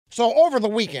So over the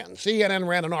weekend, CNN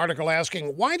ran an article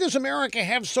asking, why does America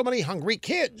have so many hungry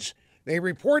kids? They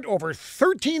report over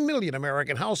 13 million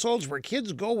American households where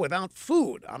kids go without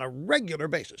food on a regular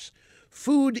basis.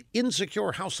 Food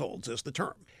insecure households is the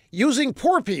term. Using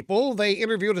poor people they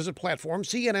interviewed as a platform,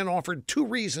 CNN offered two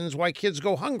reasons why kids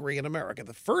go hungry in America.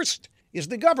 The first is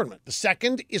the government. The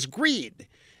second is greed.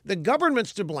 The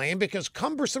government's to blame because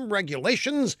cumbersome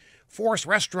regulations force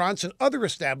restaurants and other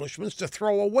establishments to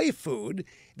throw away food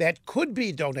that could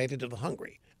be donated to the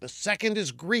hungry. The second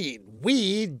is greed.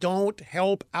 We don't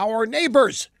help our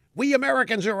neighbors. We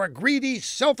Americans are a greedy,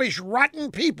 selfish,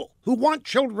 rotten people who want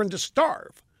children to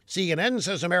starve. CNN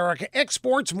says America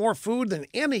exports more food than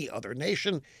any other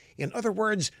nation. In other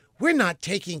words, we're not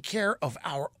taking care of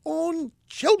our own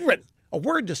children. A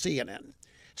word to CNN.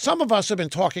 Some of us have been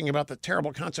talking about the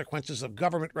terrible consequences of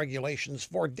government regulations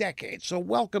for decades, so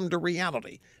welcome to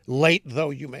reality, late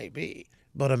though you may be.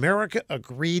 But America, a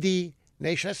greedy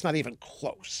nation? That's not even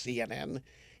close, CNN.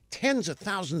 Tens of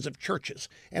thousands of churches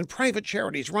and private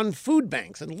charities run food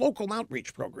banks and local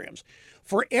outreach programs.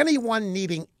 For anyone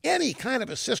needing any kind of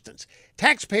assistance,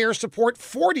 taxpayers support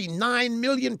 49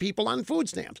 million people on food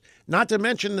stamps, not to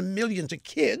mention the millions of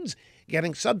kids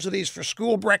getting subsidies for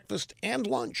school breakfast and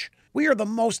lunch. We are the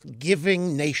most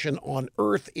giving nation on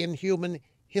earth in human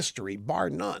history, bar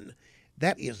none.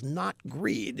 That is not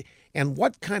greed. And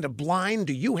what kind of blind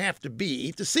do you have to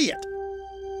be to see it?